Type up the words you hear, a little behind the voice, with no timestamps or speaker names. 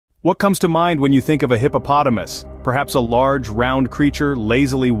What comes to mind when you think of a hippopotamus? Perhaps a large, round creature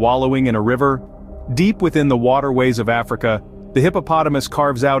lazily wallowing in a river? Deep within the waterways of Africa, the hippopotamus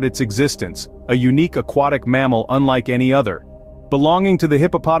carves out its existence, a unique aquatic mammal unlike any other. Belonging to the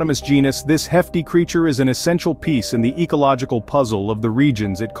hippopotamus genus, this hefty creature is an essential piece in the ecological puzzle of the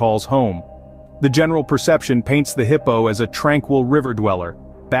regions it calls home. The general perception paints the hippo as a tranquil river dweller,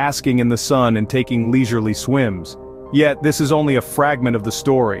 basking in the sun and taking leisurely swims. Yet, this is only a fragment of the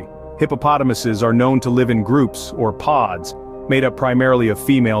story. Hippopotamuses are known to live in groups, or pods, made up primarily of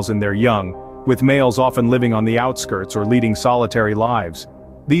females and their young, with males often living on the outskirts or leading solitary lives.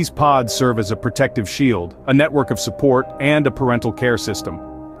 These pods serve as a protective shield, a network of support, and a parental care system.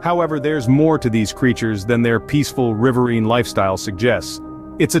 However, there's more to these creatures than their peaceful riverine lifestyle suggests.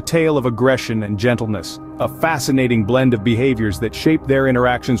 It's a tale of aggression and gentleness, a fascinating blend of behaviors that shape their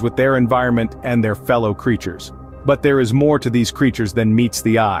interactions with their environment and their fellow creatures. But there is more to these creatures than meets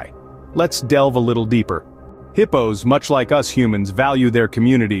the eye. Let's delve a little deeper. Hippos, much like us humans, value their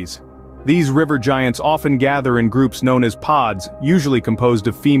communities. These river giants often gather in groups known as pods, usually composed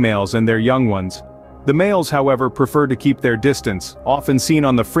of females and their young ones. The males, however, prefer to keep their distance, often seen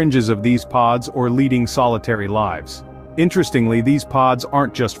on the fringes of these pods or leading solitary lives. Interestingly, these pods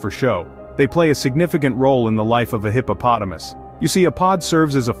aren't just for show. They play a significant role in the life of a hippopotamus. You see, a pod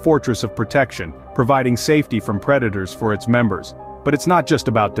serves as a fortress of protection, providing safety from predators for its members. But it's not just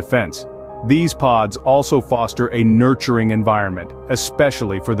about defense. These pods also foster a nurturing environment,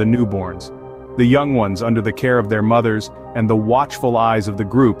 especially for the newborns. The young ones, under the care of their mothers and the watchful eyes of the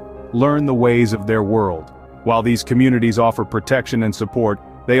group, learn the ways of their world. While these communities offer protection and support,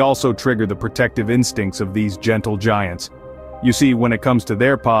 they also trigger the protective instincts of these gentle giants. You see, when it comes to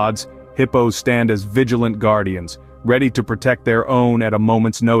their pods, hippos stand as vigilant guardians, ready to protect their own at a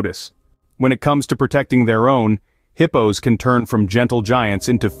moment's notice. When it comes to protecting their own, hippos can turn from gentle giants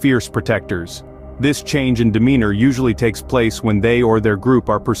into fierce protectors. This change in demeanor usually takes place when they or their group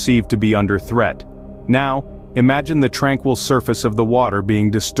are perceived to be under threat. Now, imagine the tranquil surface of the water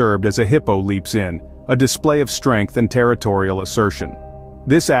being disturbed as a hippo leaps in, a display of strength and territorial assertion.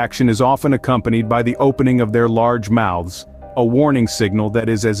 This action is often accompanied by the opening of their large mouths, a warning signal that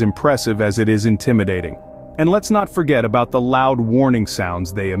is as impressive as it is intimidating. And let's not forget about the loud warning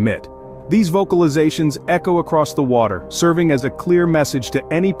sounds they emit. These vocalizations echo across the water, serving as a clear message to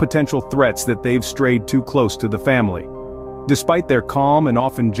any potential threats that they've strayed too close to the family. Despite their calm and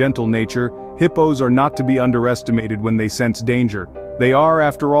often gentle nature, hippos are not to be underestimated when they sense danger. They are,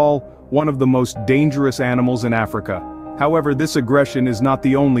 after all, one of the most dangerous animals in Africa. However, this aggression is not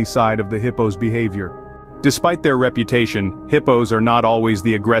the only side of the hippo's behavior. Despite their reputation, hippos are not always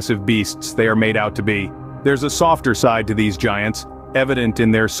the aggressive beasts they are made out to be. There's a softer side to these giants, evident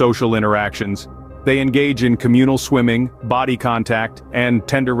in their social interactions. They engage in communal swimming, body contact, and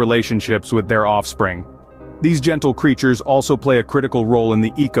tender relationships with their offspring. These gentle creatures also play a critical role in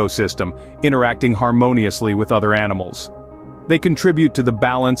the ecosystem, interacting harmoniously with other animals. They contribute to the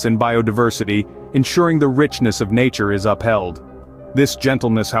balance and biodiversity, ensuring the richness of nature is upheld. This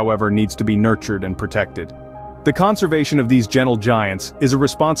gentleness, however, needs to be nurtured and protected. The conservation of these gentle giants is a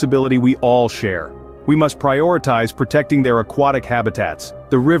responsibility we all share. We must prioritize protecting their aquatic habitats,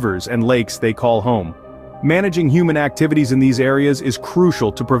 the rivers and lakes they call home. Managing human activities in these areas is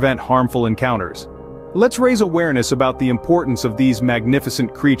crucial to prevent harmful encounters. Let's raise awareness about the importance of these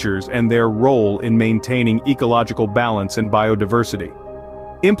magnificent creatures and their role in maintaining ecological balance and biodiversity.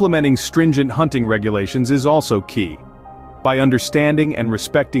 Implementing stringent hunting regulations is also key. By understanding and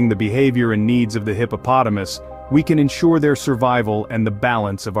respecting the behavior and needs of the hippopotamus, we can ensure their survival and the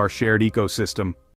balance of our shared ecosystem.